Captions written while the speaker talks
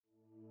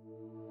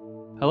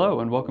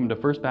Hello and welcome to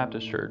First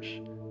Baptist Church.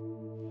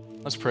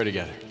 Let's pray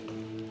together.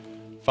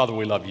 Father,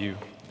 we love you,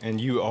 and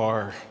you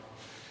are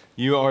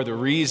the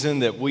reason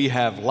that we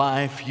have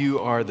life. You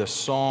are the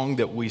song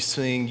that we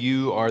sing.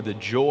 You are the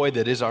joy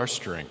that is our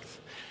strength.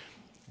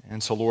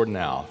 And so, Lord,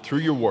 now,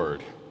 through your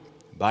word,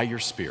 by your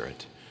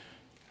Spirit,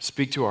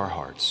 speak to our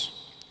hearts.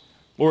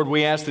 Lord,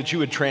 we ask that you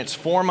would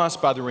transform us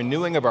by the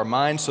renewing of our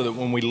minds so that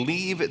when we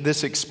leave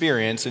this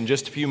experience in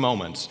just a few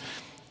moments,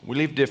 we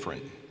leave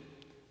different,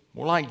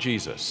 more like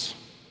Jesus,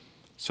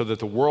 so that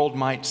the world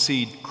might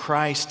see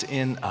Christ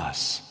in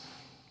us.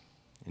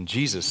 In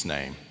Jesus'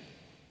 name,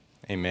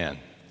 amen.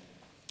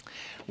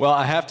 Well,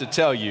 I have to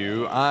tell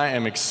you, I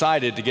am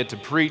excited to get to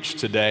preach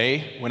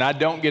today. When I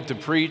don't get to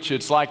preach,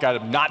 it's like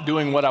I'm not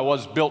doing what I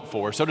was built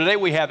for. So today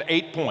we have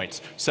 8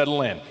 points.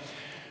 Settle in.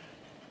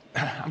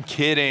 I'm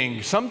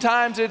kidding.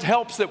 Sometimes it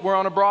helps that we're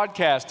on a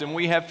broadcast and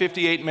we have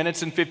 58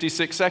 minutes and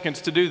 56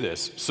 seconds to do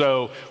this.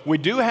 So we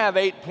do have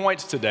 8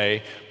 points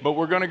today, but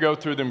we're going to go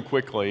through them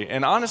quickly.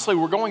 And honestly,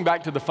 we're going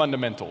back to the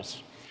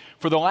fundamentals.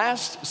 For the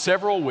last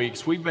several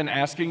weeks, we've been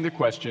asking the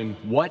question,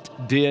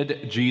 what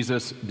did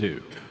Jesus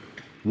do?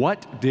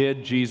 What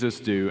did Jesus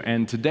do?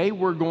 And today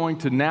we're going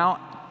to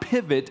now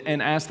pivot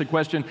and ask the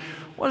question,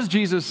 what does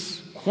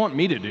Jesus want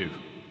me to do?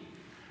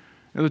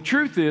 Now, the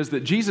truth is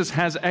that Jesus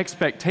has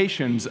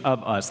expectations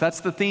of us. That's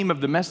the theme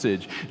of the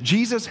message.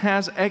 Jesus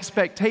has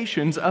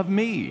expectations of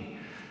me.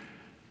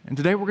 And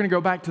today we're going to go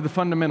back to the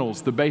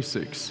fundamentals, the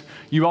basics.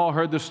 You all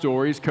heard the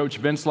stories, Coach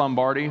Vince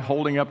Lombardi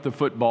holding up the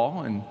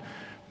football and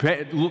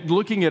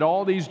looking at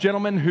all these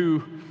gentlemen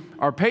who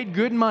are paid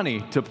good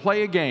money to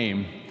play a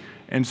game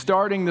and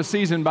starting the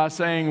season by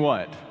saying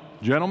what?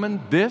 Gentlemen,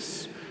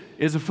 this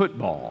is a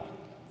football.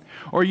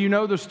 Or you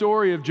know the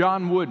story of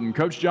John Wooden,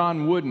 Coach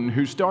John Wooden,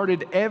 who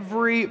started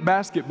every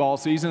basketball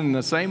season in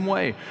the same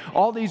way.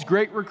 All these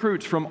great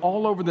recruits from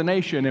all over the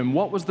nation, and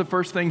what was the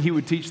first thing he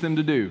would teach them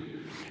to do?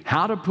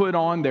 How to put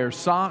on their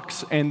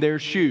socks and their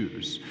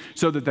shoes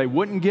so that they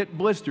wouldn't get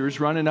blisters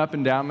running up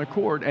and down the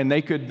court and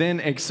they could then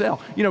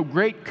excel. You know,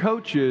 great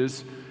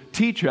coaches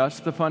teach us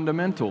the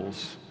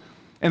fundamentals.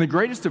 And the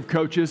greatest of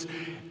coaches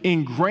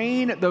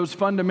ingrain those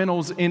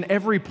fundamentals in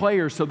every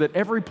player so that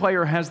every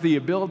player has the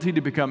ability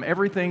to become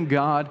everything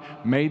God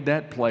made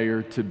that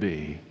player to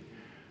be.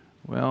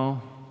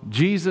 Well,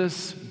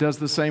 Jesus does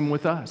the same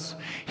with us.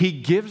 He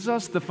gives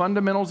us the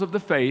fundamentals of the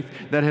faith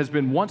that has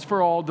been once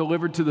for all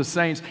delivered to the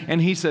saints,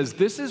 and he says,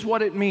 this is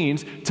what it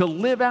means to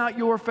live out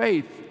your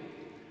faith.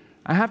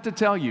 I have to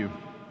tell you,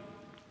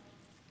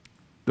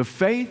 the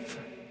faith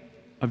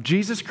of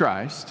Jesus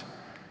Christ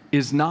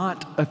is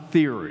not a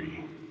theory.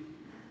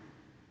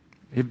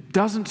 It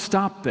doesn't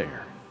stop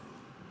there.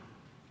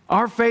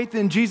 Our faith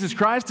in Jesus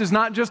Christ is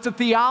not just a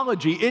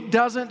theology. It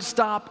doesn't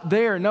stop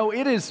there. No,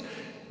 it is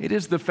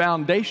the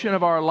foundation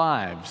of our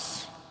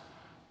lives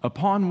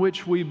upon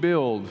which we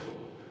build,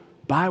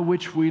 by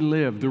which we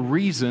live, the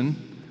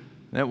reason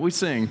that we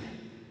sing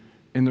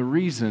and the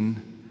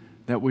reason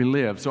that we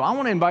live. So I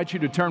want to invite you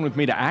to turn with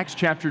me to Acts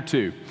chapter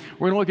 2.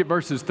 We're going to look at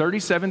verses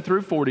 37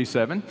 through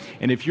 47.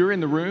 And if you're in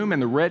the room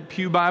and the red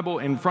pew Bible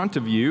in front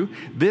of you,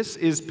 this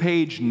is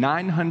page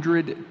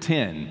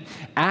 910.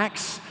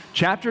 Acts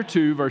chapter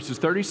 2, verses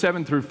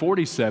 37 through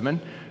 47,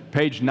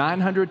 page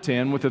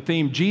 910, with the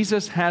theme,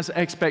 Jesus has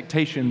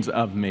expectations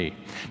of me.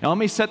 Now let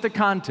me set the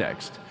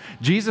context.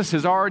 Jesus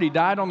has already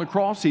died on the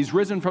cross. He's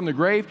risen from the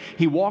grave.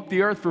 He walked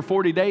the earth for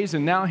 40 days,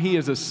 and now he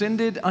is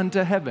ascended unto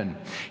heaven.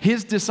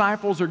 His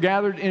disciples are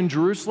gathered in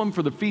Jerusalem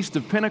for the Feast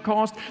of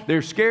Pentecost.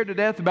 They're scared to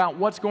death about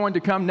what's going to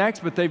come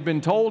next, but they've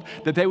been told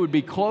that they would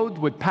be clothed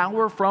with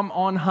power from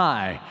on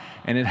high,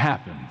 and it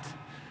happened.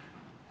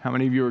 How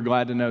many of you are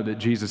glad to know that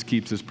Jesus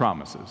keeps his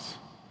promises?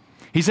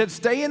 He said,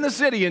 stay in the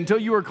city until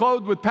you are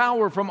clothed with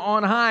power from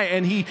on high,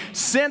 and he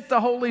sent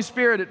the Holy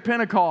Spirit at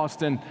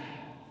Pentecost, and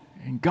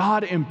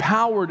God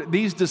empowered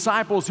these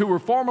disciples who were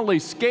formerly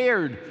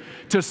scared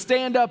to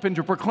stand up and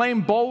to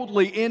proclaim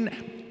boldly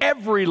in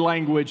every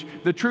language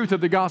the truth of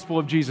the gospel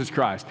of Jesus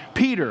Christ.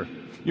 Peter,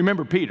 you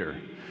remember Peter?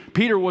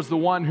 Peter was the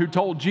one who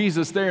told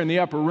Jesus there in the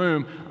upper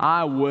room,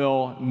 I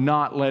will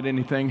not let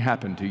anything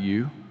happen to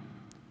you.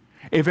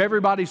 If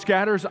everybody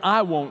scatters,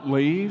 I won't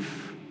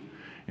leave.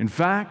 In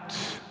fact,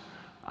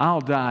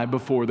 I'll die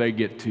before they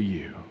get to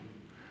you.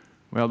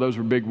 Well, those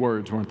were big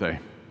words, weren't they?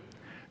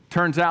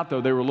 Turns out,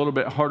 though, they were a little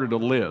bit harder to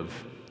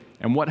live.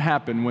 And what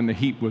happened when the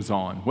heat was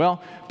on?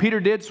 Well,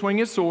 Peter did swing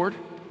his sword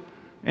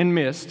and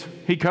missed.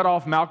 He cut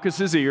off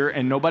Malchus's ear,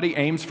 and nobody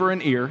aims for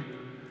an ear.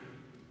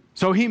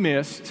 So he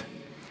missed.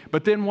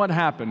 But then what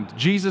happened?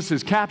 Jesus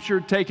is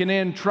captured, taken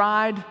in,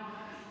 tried,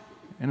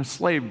 and a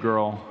slave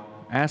girl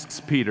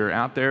asks Peter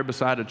out there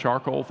beside a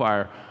charcoal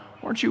fire,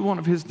 weren't you one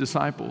of his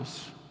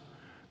disciples?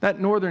 That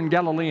northern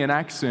Galilean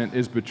accent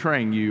is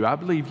betraying you. I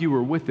believe you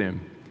were with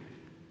him.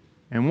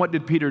 And what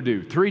did Peter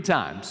do? 3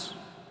 times.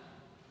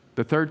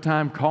 The third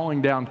time,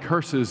 calling down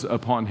curses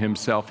upon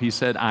himself, he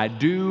said, I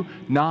do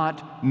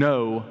not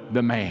know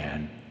the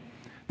man.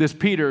 This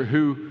Peter,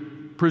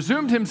 who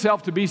presumed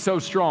himself to be so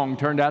strong,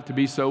 turned out to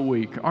be so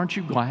weak. Aren't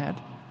you glad?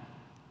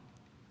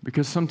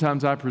 Because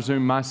sometimes I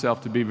presume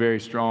myself to be very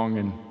strong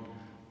and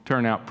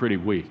turn out pretty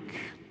weak.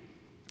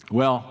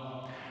 Well,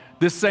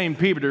 this same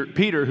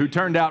Peter, who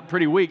turned out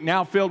pretty weak,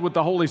 now filled with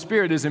the Holy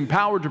Spirit, is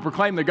empowered to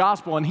proclaim the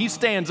gospel, and he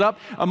stands up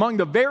among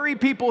the very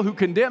people who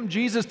condemned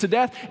Jesus to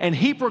death, and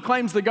he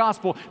proclaims the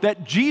gospel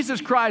that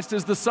Jesus Christ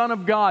is the Son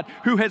of God,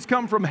 who has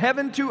come from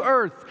heaven to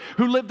earth,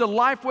 who lived a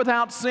life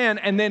without sin,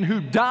 and then who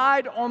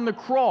died on the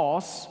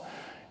cross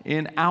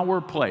in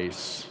our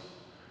place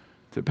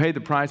to pay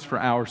the price for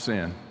our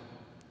sin.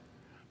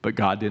 But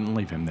God didn't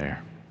leave him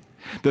there.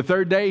 The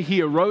third day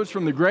he arose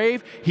from the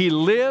grave, he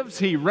lives,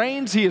 he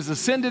reigns, he has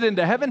ascended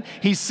into heaven,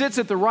 he sits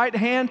at the right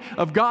hand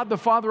of God the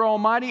Father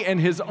Almighty, and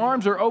his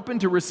arms are open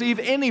to receive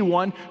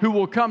anyone who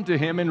will come to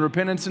him in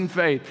repentance and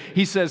faith.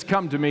 He says,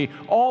 "Come to me,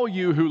 all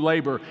you who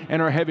labor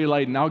and are heavy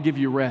laden, I'll give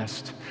you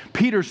rest."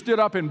 Peter stood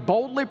up and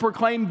boldly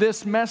proclaimed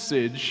this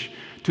message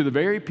to the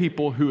very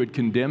people who had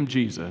condemned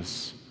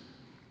Jesus.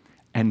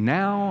 And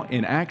now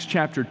in Acts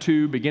chapter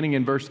 2, beginning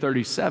in verse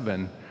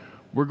 37,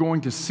 we're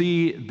going to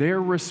see their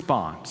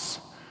response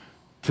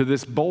to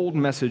this bold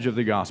message of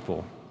the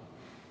gospel.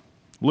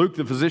 Luke,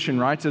 the physician,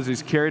 writes as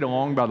he's carried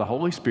along by the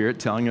Holy Spirit,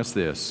 telling us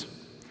this.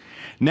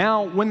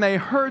 Now, when they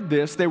heard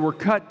this, they were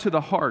cut to the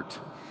heart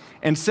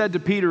and said to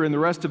Peter and the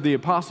rest of the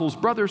apostles,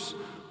 "Brothers,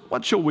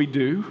 what shall we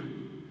do?"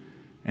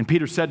 And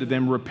Peter said to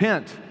them,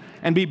 "Repent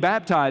and be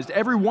baptized,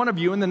 every one of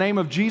you, in the name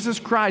of Jesus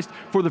Christ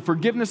for the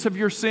forgiveness of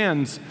your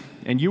sins,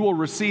 and you will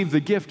receive the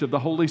gift of the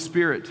Holy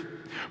Spirit.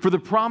 For the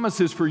promise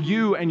is for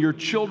you and your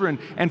children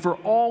and for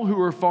all who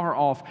are far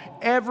off,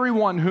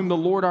 everyone whom the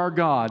Lord our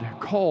God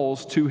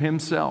calls to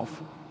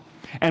himself."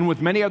 And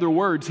with many other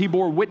words, he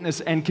bore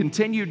witness and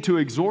continued to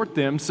exhort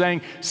them,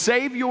 saying,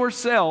 "Save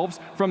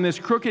yourselves from this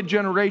crooked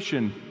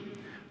generation."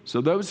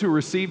 So those who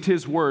received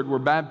his word were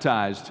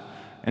baptized,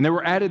 and there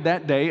were added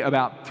that day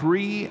about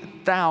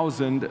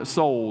 3,000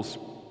 souls.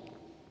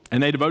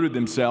 And they devoted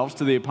themselves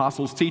to the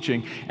apostles'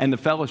 teaching and the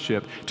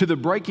fellowship, to the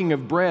breaking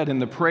of bread and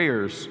the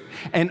prayers.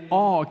 And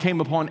awe came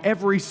upon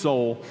every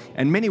soul,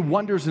 and many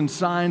wonders and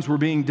signs were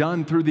being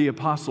done through the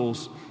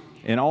apostles.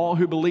 And all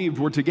who believed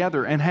were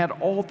together and had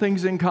all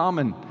things in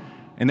common.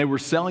 And they were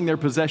selling their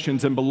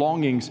possessions and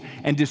belongings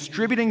and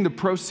distributing the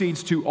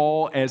proceeds to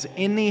all as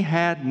any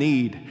had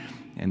need.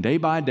 And day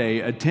by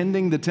day,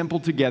 attending the temple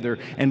together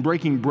and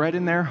breaking bread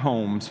in their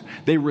homes,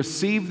 they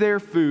received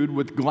their food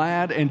with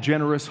glad and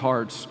generous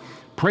hearts,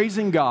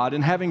 praising God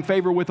and having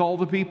favor with all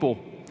the people.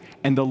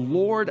 And the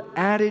Lord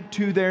added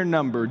to their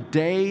number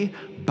day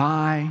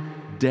by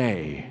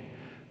day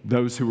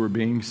those who were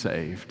being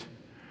saved.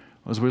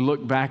 As we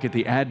look back at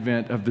the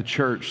advent of the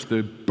church,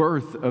 the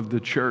birth of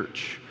the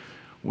church,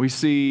 we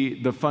see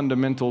the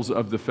fundamentals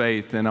of the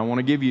faith. And I want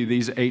to give you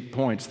these 8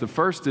 points. The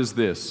first is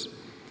this: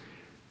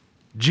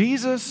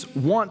 Jesus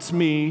wants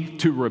me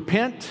to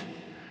repent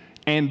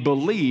and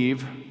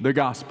believe the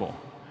gospel.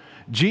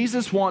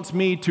 Jesus wants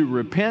me to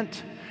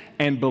repent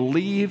and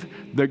believe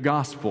the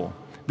gospel.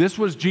 This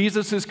was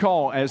Jesus'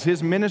 call as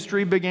his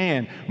ministry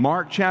began.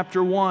 Mark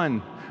chapter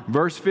 1,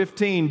 verse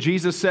 15,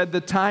 Jesus said, "The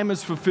time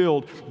is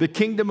fulfilled. The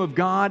kingdom of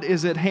God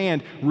is at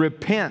hand.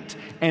 Repent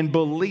and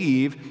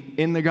believe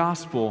in the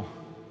gospel."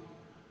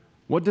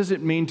 What does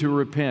it mean to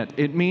repent?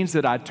 It means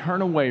that I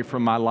turn away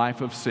from my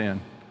life of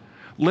sin.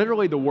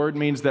 Literally, the word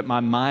means that my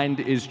mind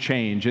is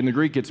changed. In the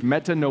Greek, it's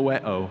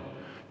metanoeo,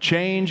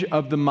 change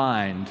of the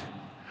mind.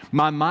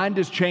 My mind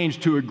is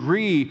changed to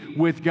agree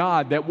with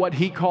God that what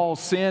he calls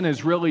sin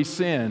is really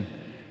sin.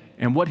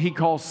 And what he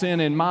calls sin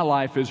in my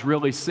life is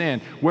really sin.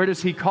 Where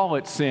does he call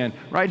it sin?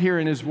 Right here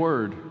in his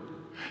word.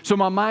 So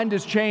my mind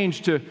is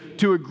changed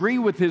to agree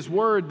with his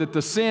word that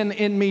the sin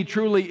in me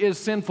truly is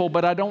sinful,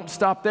 but I don't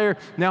stop there.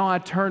 Now I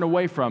turn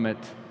away from it.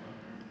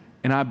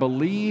 And I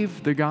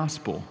believe the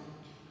gospel.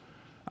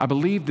 I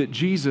believe that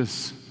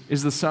Jesus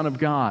is the Son of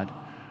God,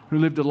 who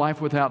lived a life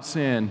without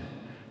sin,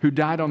 who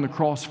died on the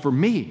cross for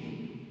me,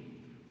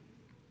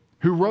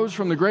 who rose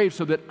from the grave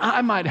so that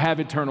I might have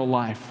eternal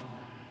life.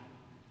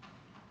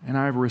 And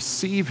I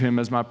receive him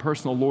as my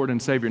personal Lord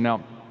and Savior.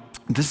 Now,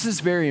 this is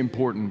very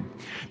important.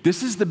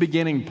 This is the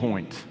beginning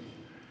point.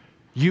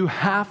 You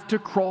have to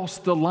cross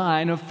the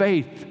line of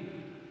faith.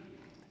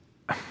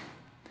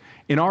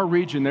 In our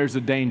region, there's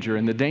a danger,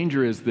 and the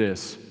danger is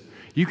this.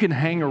 You can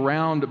hang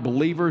around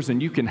believers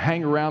and you can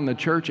hang around the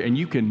church and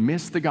you can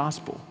miss the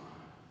gospel.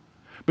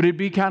 But it'd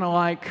be kind of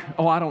like,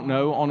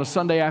 on a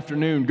Sunday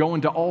afternoon,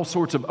 going to all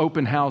sorts of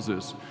open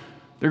houses.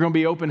 There are going to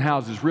be open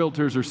houses.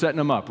 Realtors are setting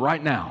them up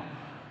right now.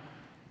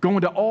 Going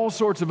to all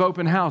sorts of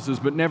open houses,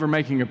 but never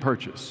making a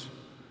purchase.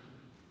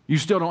 You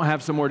still don't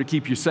have somewhere to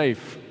keep you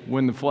safe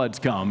when the floods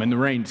come and the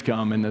rains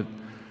come.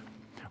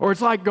 Or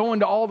it's like going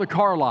to all the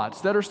car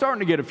lots that are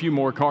starting to get a few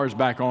more cars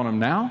back on them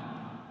now.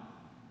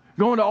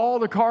 Going to all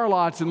the car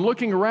lots and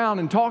looking around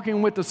and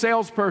talking with the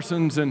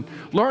salespersons and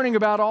learning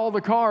about all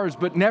the cars,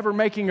 but never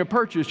making a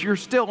purchase. You're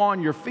still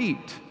on your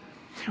feet.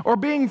 Or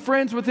being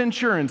friends with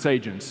insurance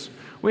agents.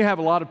 We have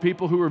a lot of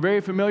people who are very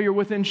familiar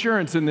with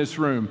insurance in this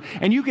room.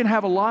 And you can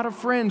have a lot of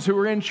friends who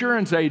are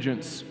insurance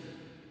agents,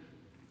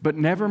 but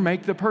never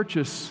make the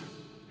purchase.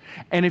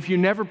 And if you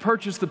never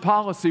purchase the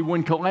policy,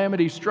 when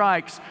calamity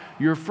strikes,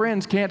 your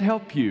friends can't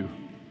help you.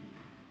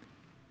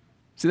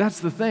 See, that's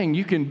the thing.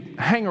 You can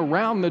hang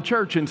around the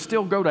church and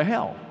still go to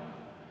hell.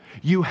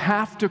 You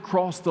have to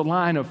cross the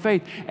line of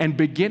faith. And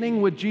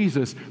beginning with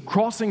Jesus,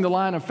 crossing the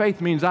line of faith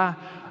means I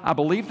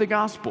believe the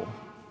gospel.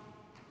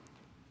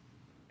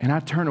 And I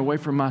turn away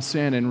from my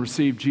sin and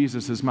receive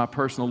Jesus as my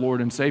personal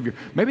Lord and Savior.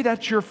 Maybe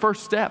that's your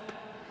first step.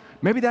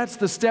 Maybe that's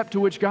the step to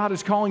which God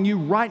is calling you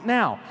right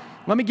now.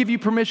 Let me give you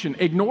permission.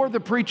 Ignore the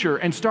preacher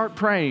and start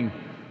praying,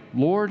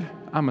 Lord,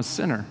 I'm a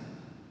sinner,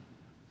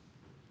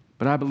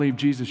 but I believe,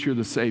 Jesus, you're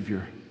the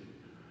Savior.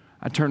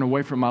 I turn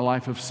away from my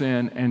life of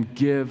sin and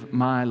give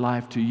my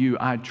life to you.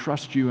 I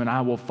trust you and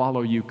I will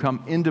follow you.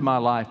 Come into my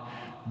life.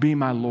 Be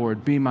my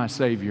Lord. Be my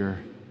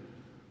Savior.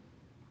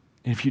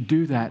 And if you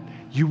do that,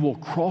 you will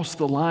cross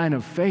the line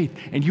of faith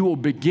and you will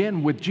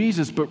begin with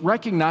Jesus, but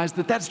recognize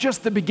that that's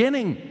just the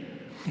beginning.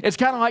 It's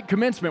kind of like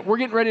commencement. We're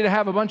getting ready to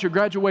have a bunch of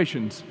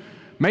graduations.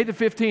 May the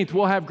 15th,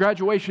 we'll have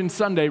graduation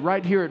Sunday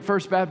right here at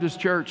First Baptist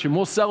Church, and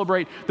we'll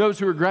celebrate those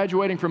who are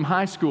graduating from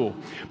high school.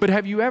 But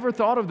have you ever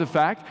thought of the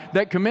fact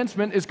that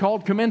commencement is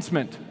called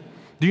commencement?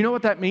 Do you know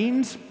what that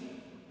means?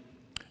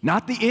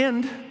 Not the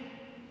end.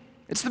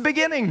 It's the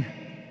beginning.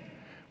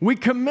 We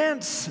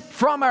commence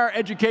from our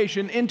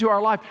education into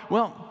our life.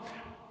 Well,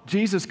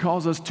 Jesus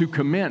calls us to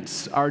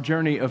commence our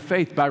journey of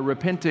faith by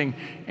repenting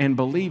and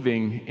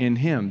believing in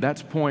Him.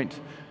 That's point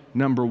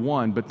number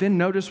one. But then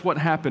notice what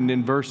happened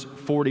in verse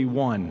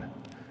 41.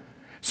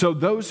 So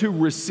those who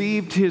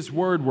received His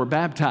word were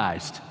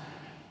baptized,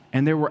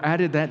 and there were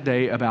added that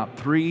day about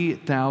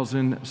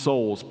 3,000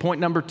 souls. Point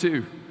number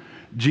two,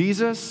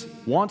 Jesus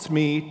wants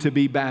me to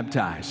be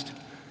baptized.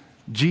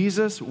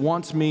 Jesus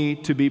wants me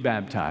to be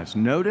baptized.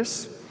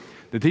 Notice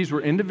that these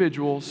were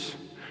individuals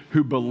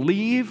who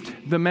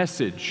believed the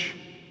message.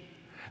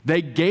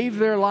 They gave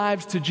their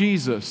lives to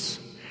Jesus,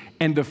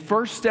 and the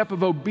first step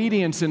of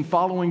obedience in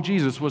following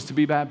Jesus was to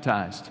be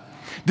baptized.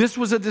 This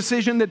was a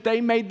decision that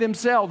they made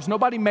themselves.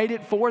 Nobody made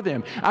it for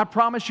them. I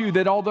promise you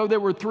that although there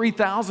were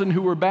 3,000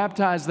 who were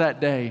baptized that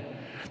day,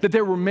 that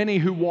there were many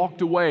who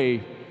walked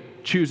away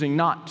choosing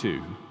not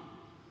to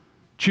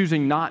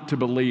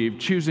believe,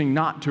 choosing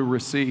not to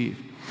receive.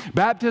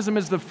 Baptism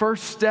is the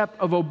first step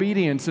of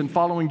obedience in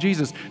following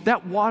Jesus.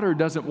 That water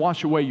doesn't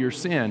wash away your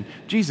sin.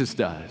 Jesus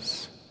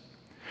does.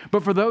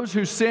 But for those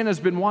whose sin has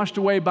been washed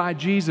away by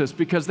Jesus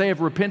because they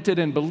have repented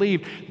and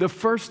believed, the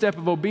first step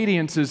of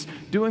obedience is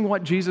doing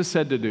what Jesus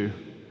said to do,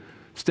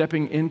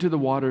 stepping into the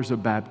waters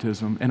of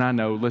baptism. And I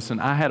know, listen,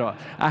 I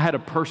had a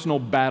personal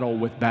battle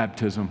with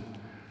baptism.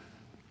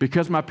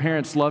 Because my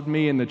parents loved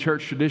me in the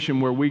church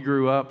tradition where we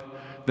grew up,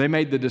 they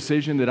made the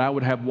decision that I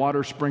would have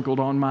water sprinkled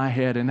on my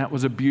head, and that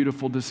was a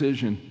beautiful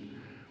decision.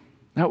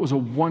 That was a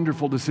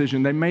wonderful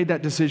decision. They made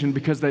that decision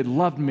because they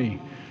loved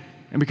me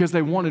and because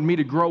they wanted me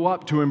to grow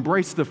up to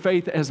embrace the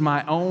faith as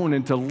my own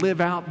and to live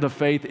out the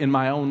faith in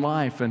my own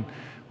life. And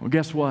well,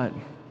 guess what?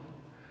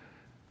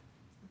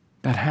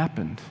 That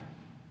happened.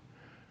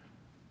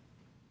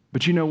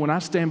 But you know, when I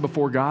stand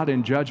before God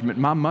in judgment,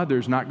 my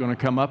mother's not going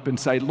to come up and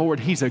say, Lord,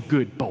 he's a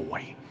good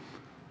boy.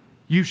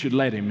 You should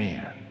let him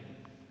in.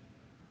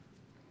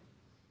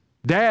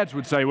 Dads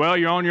would say, well,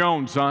 you're on your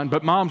own, son.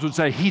 But moms would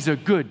say, he's a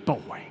good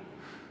boy.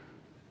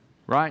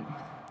 Right?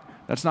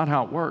 That's not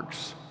how it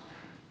works.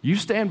 You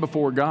stand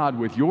before God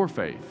with your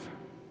faith.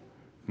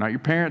 Not your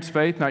parents'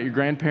 faith, not your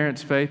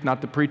grandparents' faith,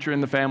 not the preacher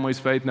in the family's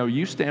faith. No,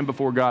 you stand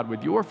before God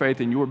with your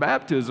faith in your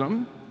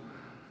baptism.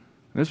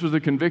 This was the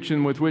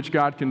conviction with which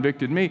God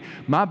convicted me.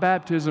 My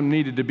baptism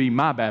needed to be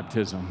my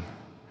baptism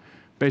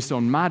based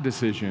on my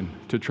decision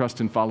to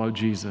trust and follow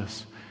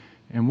Jesus.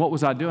 And what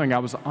was I doing? I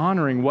was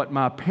honoring what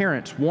my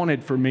parents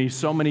wanted for me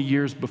so many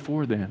years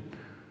before then.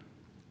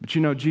 But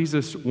you know,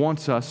 Jesus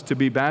wants us to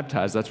be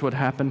baptized. That's what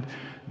happened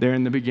there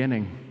in the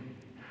beginning.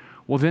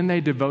 Well, then they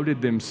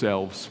devoted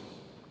themselves.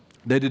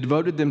 They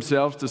devoted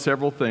themselves to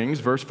several things.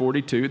 Verse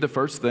 42, the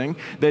first thing,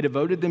 they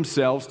devoted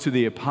themselves to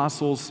the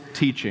apostles'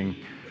 teaching.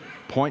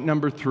 Point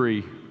number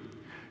 3,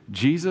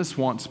 Jesus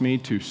wants me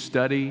to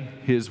study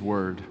His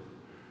Word.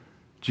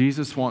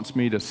 Jesus wants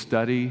me to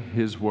study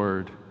His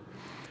Word.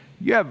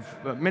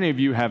 Many of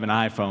you have an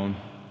iPhone,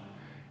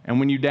 and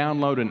when you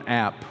download an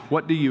app,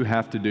 what do you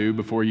have to do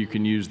before you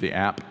can use the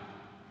app?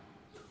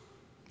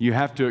 You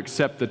have to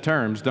accept the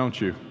terms,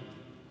 don't you?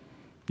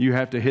 You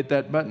have to hit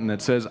that button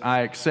that says,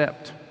 I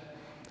accept.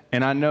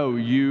 And I know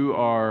you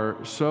are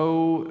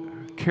so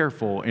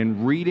careful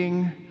in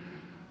reading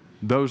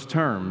those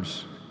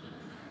terms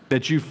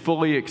that you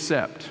fully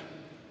accept,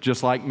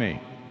 just like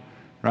me,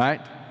 right?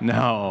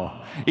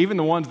 No. Even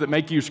the ones that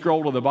make you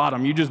scroll to the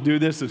bottom, you just do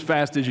this as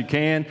fast as you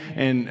can.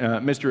 And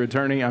Mr.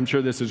 Attorney, I'm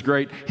sure this is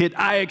great. Hit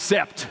I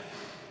accept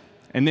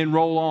and then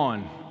roll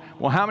on.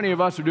 Well, how many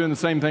of us are doing the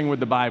same thing with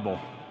the Bible?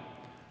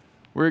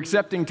 We're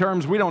accepting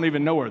terms we don't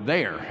even know are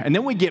there. And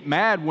then we get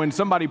mad when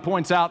somebody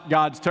points out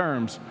God's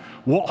terms.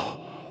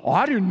 Well,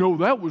 I didn't know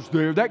that was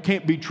there. That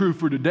can't be true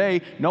for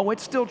today. No,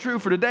 it's still true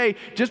for today.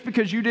 Just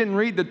because you didn't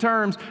read the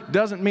terms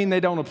doesn't mean they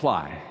don't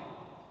apply.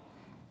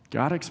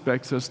 God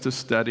expects us to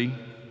study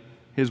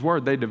His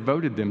word. They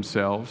devoted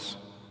themselves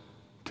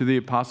to the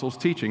apostles'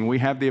 teaching. We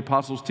have the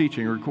apostles'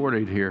 teaching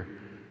recorded here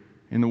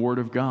in the Word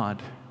of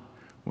God.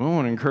 We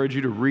want to encourage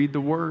you to read the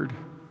Word.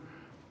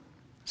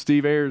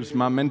 Steve Ayers,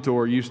 my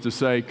mentor, used to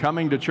say,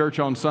 coming to church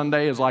on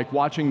Sunday is like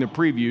watching the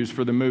previews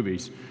for the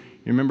movies.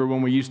 You remember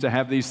when we used to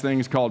have these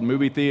things called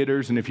movie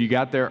theaters, and if you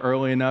got there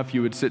early enough,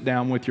 you would sit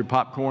down with your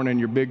popcorn and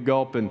your Big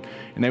Gulp, and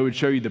they would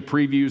show you the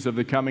previews of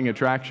the coming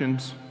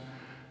attractions.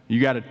 You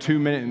got a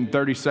 2-minute and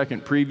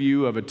 30-second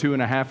preview of a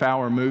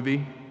 2.5-hour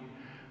movie.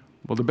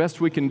 Well, the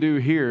best we can do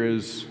here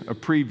is a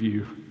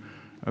preview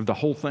of the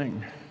whole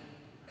thing.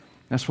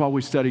 That's why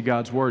we study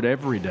God's Word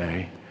every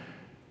day,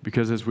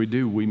 because as we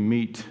do, we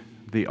meet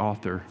the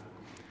author.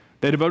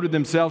 They devoted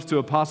themselves to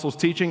apostles'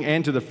 teaching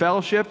and to the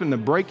fellowship and the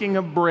breaking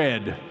of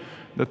bread.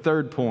 The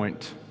third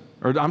point,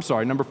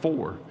 number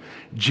 4.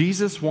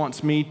 Jesus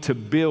wants me to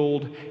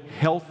build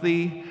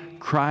healthy,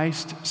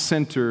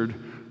 Christ-centered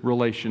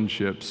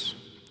relationships.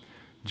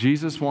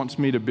 Jesus wants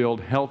me to build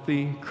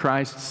healthy,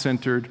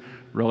 Christ-centered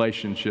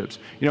relationships.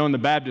 You know, in the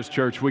Baptist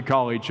church, we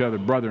call each other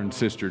brother and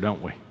sister,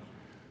 don't we?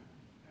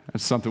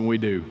 That's something we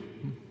do.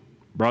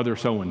 Brother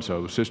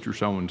so-and-so, sister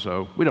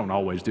so-and-so. We don't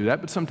always do that,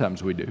 but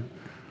sometimes we do.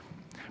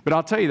 But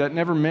I'll tell you, that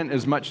never meant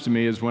as much to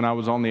me as when I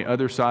was on the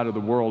other side of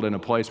the world in a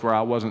place where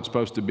I wasn't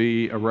supposed to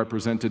be a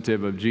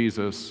representative of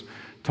Jesus,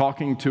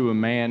 talking to a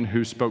man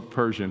who spoke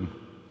Persian,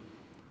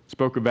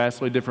 spoke a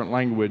vastly different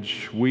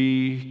language.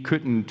 We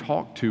couldn't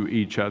talk to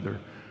each other,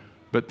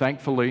 but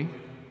thankfully,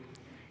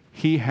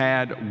 he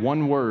had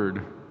one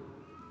word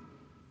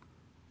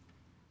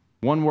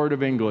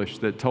of English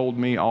that told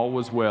me all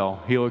was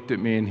well. He looked at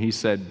me and he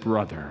said,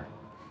 brother.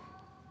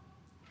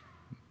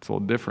 It's a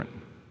little different.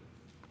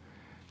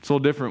 It's a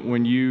little different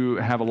when you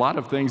have a lot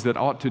of things that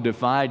ought to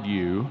divide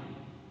you,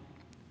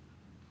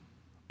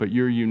 but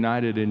you're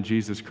united in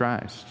Jesus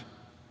Christ.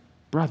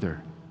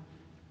 Brother.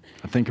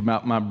 I think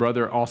about my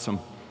brother, Awesome.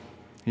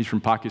 He's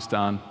from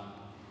Pakistan.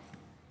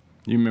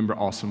 You remember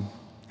Awesome?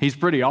 He's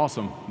pretty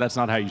awesome. That's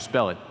not how you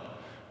spell it.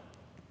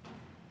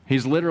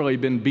 He's literally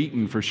been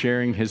beaten for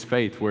sharing his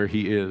faith where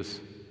he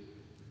is.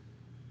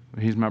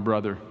 He's my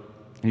brother.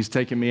 He's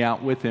taken me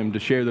out with him to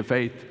share the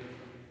faith.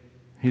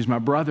 He's my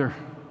brother.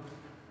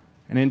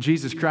 And in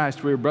Jesus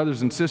Christ, we are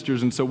brothers and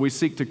sisters, and so we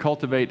seek to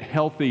cultivate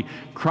healthy,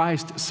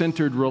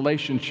 Christ-centered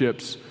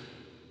relationships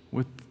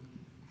with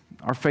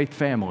our faith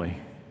family.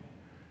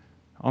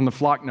 On the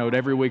flock note,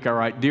 every week I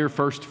write, Dear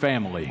First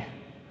Family.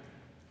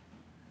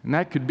 And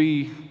that could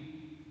be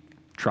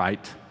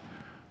trite,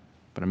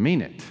 but I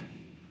mean it.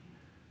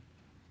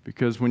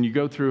 Because when you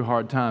go through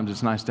hard times,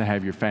 it's nice to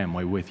have your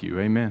family with you.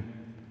 Amen.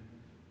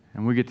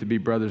 And we get to be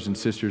brothers and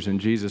sisters in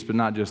Jesus, but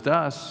not just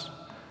us.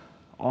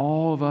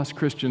 All of us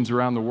Christians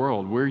around the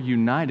world, we're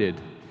united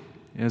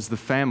as the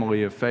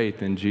family of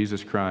faith in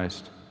Jesus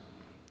Christ.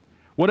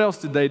 What else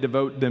did they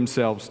devote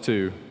themselves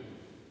to?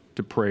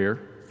 To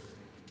prayer.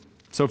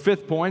 So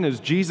 5th point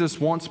is Jesus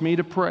wants me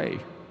to pray.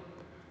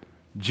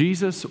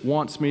 Jesus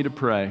wants me to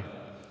pray.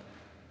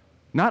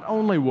 Not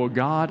only will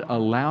God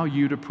allow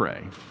you to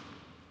pray,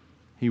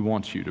 He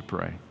wants you to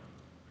pray.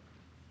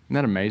 Isn't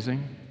that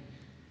amazing?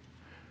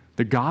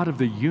 The God of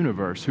the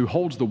universe, who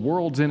holds the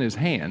worlds in His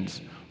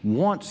hands,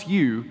 wants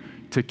you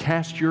to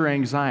cast your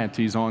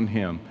anxieties on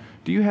Him.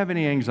 Do you have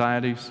any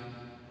anxieties?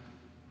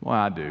 Well,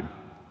 I do.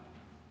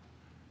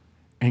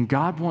 And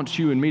God wants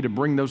you and me to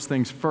bring those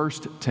things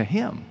first to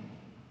Him.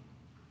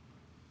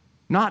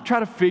 Not try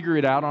to figure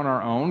it out on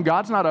our own.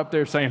 God's not up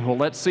there saying, well,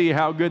 let's see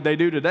how good they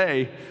do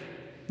today.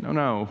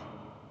 No.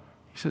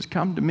 He says,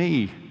 come to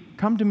me.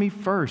 Come to me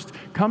first.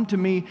 Come to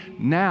me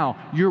now.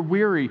 You're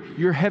weary.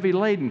 You're heavy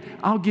laden.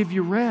 I'll give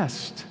you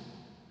rest.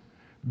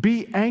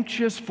 Be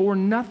anxious for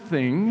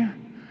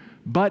nothing,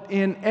 but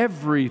in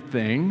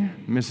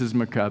everything, Mrs.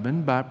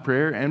 McCubbin, by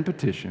prayer and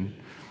petition,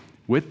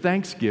 with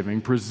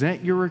thanksgiving,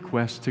 present your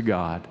requests to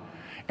God,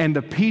 and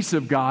the peace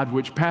of God,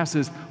 which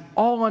passes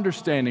all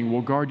understanding,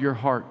 will guard your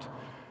heart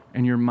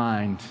and your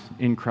mind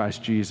in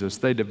Christ Jesus.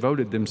 They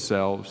devoted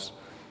themselves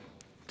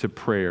to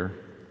prayer.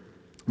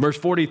 Verse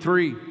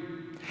 43,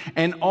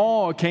 and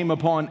awe came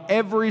upon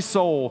every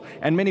soul,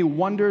 and many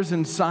wonders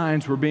and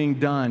signs were being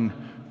done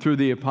through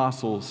the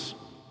apostles.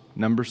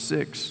 Number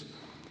 6,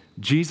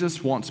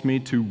 Jesus wants me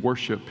to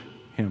worship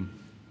Him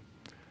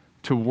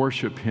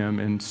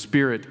in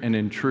spirit and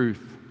in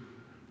truth.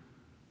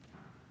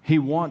 He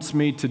wants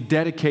me to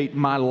dedicate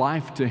my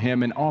life to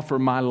Him and offer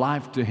my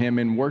life to Him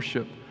in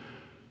worship,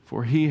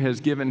 for He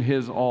has given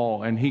His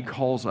all, and He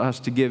calls us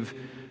to give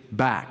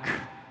back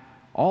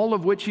all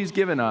of which He's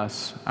given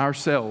us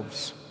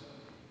ourselves.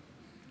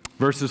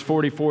 Verses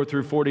 44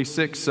 through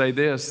 46 say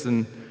this,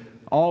 and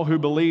all who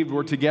believed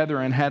were together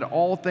and had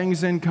all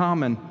things in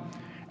common,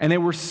 and they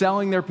were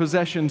selling their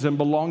possessions and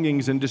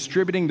belongings and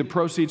distributing the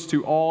proceeds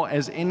to all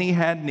as any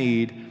had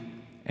need.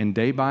 And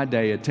day by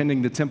day,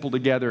 attending the temple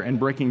together and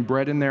breaking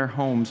bread in their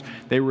homes,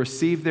 they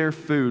received their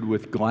food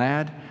with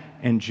glad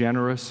and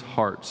generous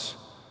hearts.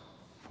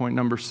 Point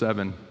number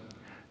 7,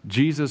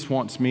 Jesus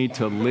wants me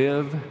to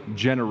live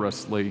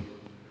generously.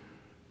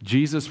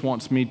 Jesus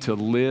wants me to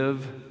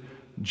live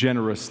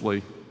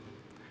generously.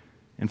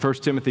 In 1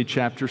 Timothy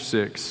chapter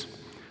 6,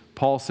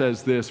 Paul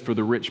says this for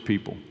the rich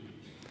people.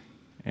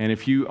 And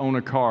if you own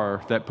a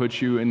car, that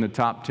puts you in the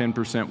top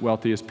 10%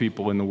 wealthiest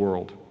people in the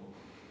world.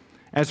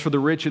 As for the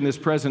rich in this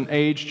present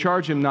age,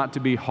 charge him not to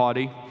be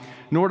haughty,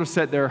 nor to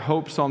set their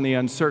hopes on the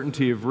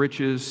uncertainty of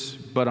riches,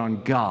 but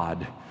on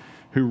God,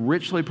 who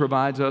richly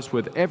provides us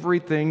with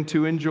everything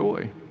to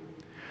enjoy.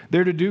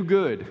 They're to do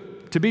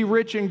good, to be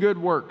rich in good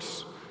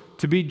works,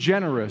 to be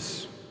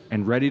generous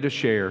and ready to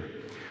share,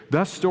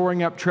 thus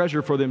storing up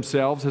treasure for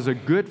themselves as a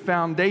good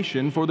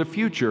foundation for the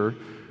future,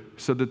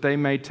 so that they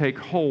may take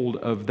hold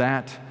of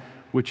that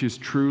which is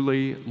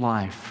truly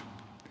life.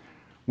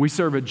 We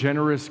serve a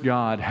generous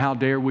God. How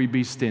dare we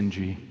be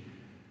stingy?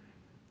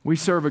 We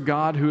serve a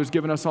God who has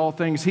given us all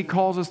things. He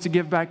calls us to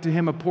give back to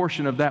Him a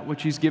portion of that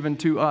which He's given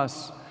to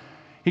us.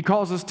 He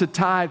calls us to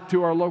tithe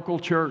to our local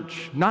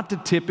church, not to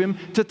tip Him,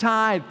 to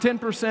tithe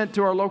 10%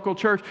 to our local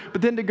church,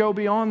 but then to go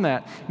beyond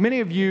that. Many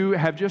of you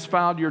have just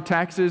filed your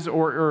taxes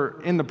or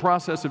are in the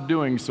process of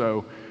doing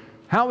so.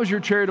 How was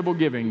your charitable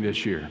giving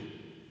this year?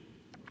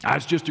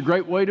 That's just a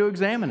great way to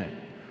examine it.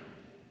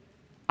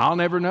 I'll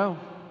never know.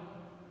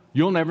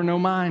 You'll never know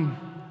mine.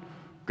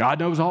 God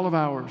knows all of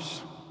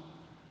ours.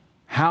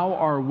 How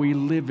are we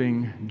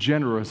living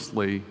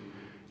generously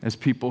as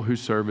people who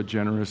serve a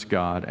generous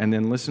God? And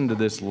then listen to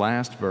this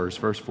last verse,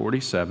 verse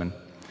 47.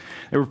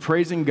 They were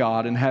praising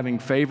God and having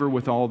favor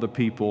with all the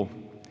people,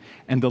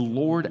 and the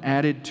Lord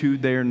added to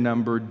their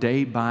number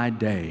day by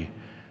day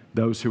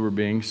those who were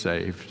being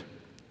saved.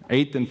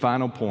 Eighth and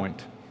final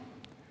point,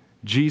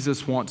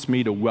 Jesus wants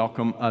me to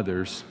welcome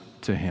others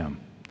to Him.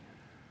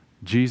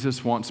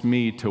 Jesus wants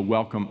me to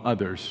welcome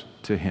others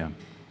to Him.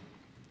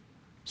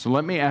 So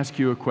let me ask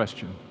you a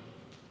question.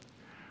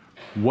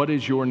 What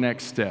is your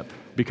next step?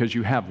 Because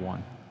you have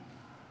one.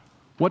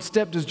 What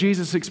step does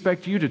Jesus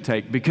expect you to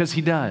take? Because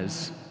He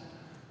does.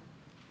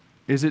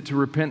 Is it to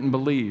repent and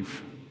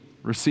believe,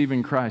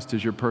 receiving Christ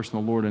as your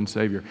personal Lord and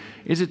Savior?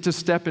 Is it to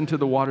step into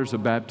the waters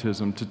of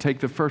baptism, to take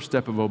the first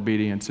step of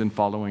obedience in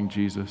following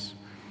Jesus?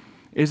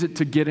 Is it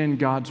to get in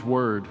God's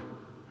Word?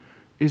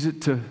 Is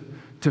it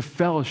to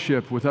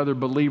fellowship with other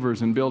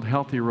believers and build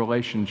healthy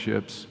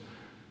relationships?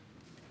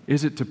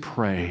 Is it to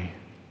pray?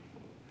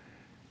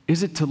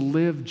 Is it to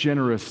live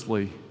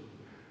generously,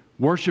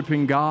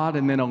 worshiping God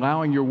and then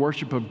allowing your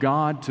worship of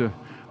God to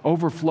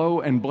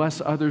overflow and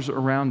bless others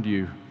around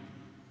you?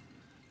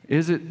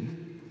 Is it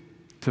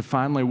to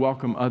finally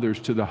welcome others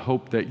to the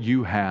hope that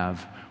you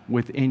have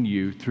within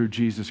you through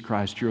Jesus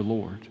Christ your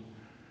Lord?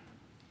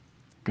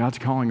 God's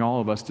calling all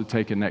of us to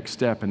take a next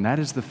step, and that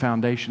is the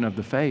foundation of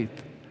the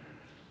faith.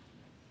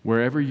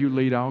 Wherever you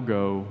lead, I'll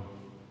go.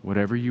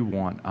 Whatever you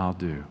want, I'll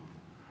do.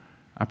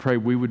 I pray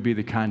we would be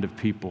the kind of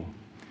people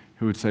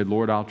who would say,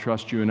 Lord, I'll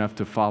trust you enough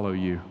to follow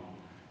you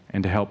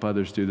and to help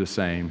others do the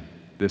same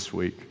this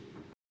week.